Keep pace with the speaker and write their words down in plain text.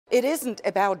It isn't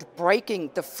about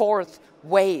breaking the fourth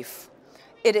wave.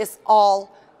 It is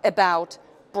all about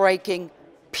breaking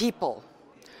people.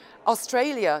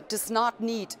 Australia does not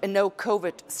need a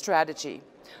no-COVID strategy.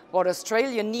 What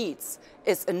Australia needs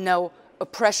is a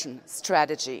no-oppression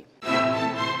strategy.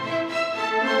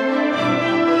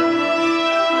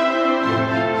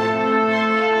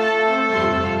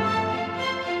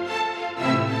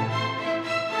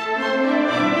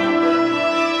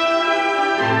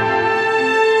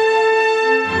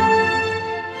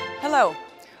 Hello,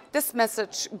 this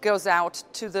message goes out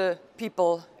to the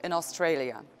people in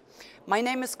Australia. My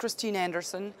name is Christine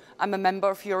Anderson. I'm a member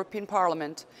of European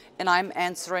Parliament and I'm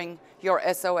answering your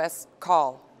SOS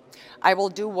call. I will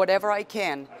do whatever I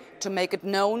can to make it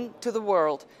known to the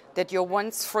world that your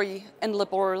once free and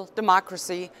liberal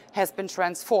democracy has been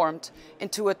transformed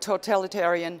into a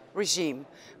totalitarian regime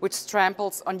which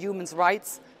tramples on human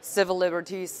rights, civil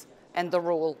liberties and the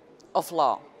rule of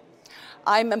law.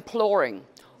 I'm imploring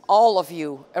all of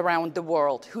you around the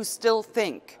world who still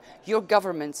think your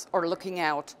governments are looking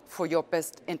out for your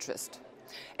best interest.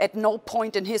 At no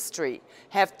point in history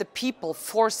have the people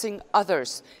forcing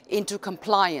others into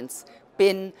compliance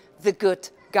been the good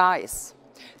guys.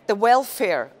 The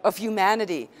welfare of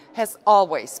humanity has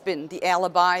always been the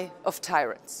alibi of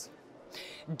tyrants.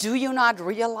 Do you not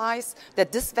realize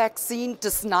that this vaccine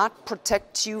does not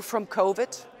protect you from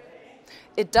COVID?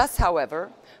 It does,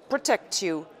 however, protect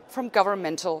you from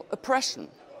governmental oppression.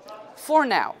 For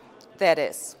now, that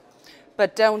is.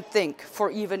 But don't think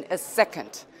for even a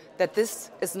second that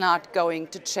this is not going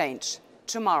to change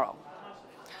tomorrow.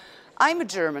 I'm a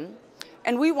German,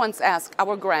 and we once asked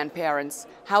our grandparents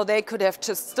how they could have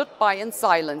just stood by in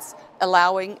silence,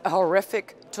 allowing a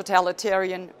horrific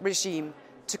totalitarian regime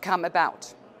to come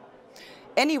about.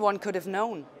 Anyone could have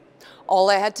known. All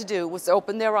they had to do was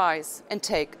open their eyes and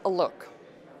take a look.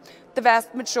 The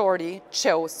vast majority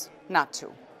chose not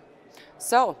to.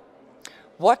 So,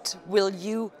 what will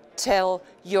you tell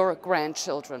your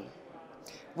grandchildren?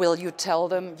 Will you tell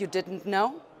them you didn't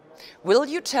know? Will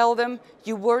you tell them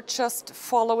you were just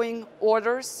following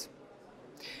orders?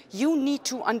 You need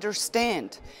to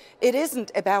understand, it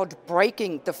isn't about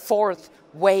breaking the fourth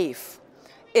wave.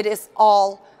 It is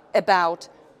all about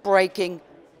breaking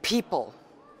people.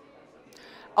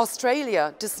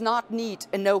 Australia does not need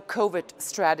a no-COVID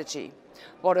strategy.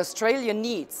 What Australia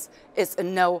needs is a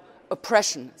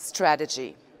no-oppression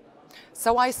strategy.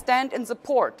 So I stand in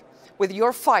support with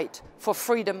your fight for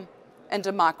freedom and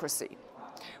democracy.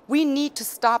 We need to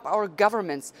stop our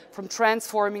governments from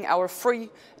transforming our free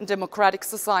and democratic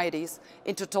societies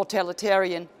into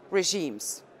totalitarian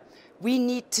regimes. We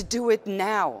need to do it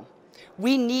now.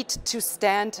 We need to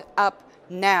stand up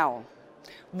now.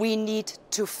 We need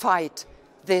to fight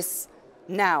this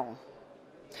now.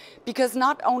 Because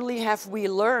not only have we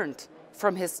learned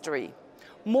from history,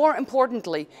 more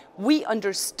importantly, we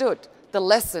understood the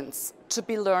lessons to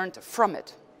be learned from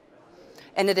it.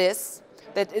 And it is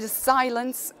that it is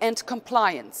silence and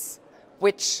compliance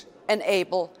which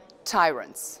enable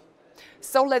tyrants.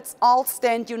 So let's all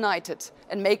stand united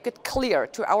and make it clear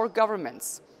to our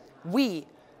governments, we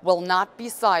will not be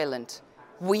silent,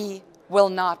 we will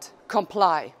not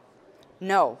comply.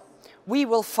 No, we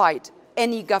will fight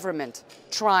any government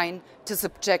trying to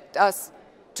subject us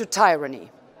to tyranny.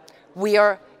 We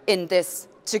are in this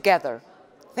together.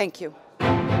 Thank you.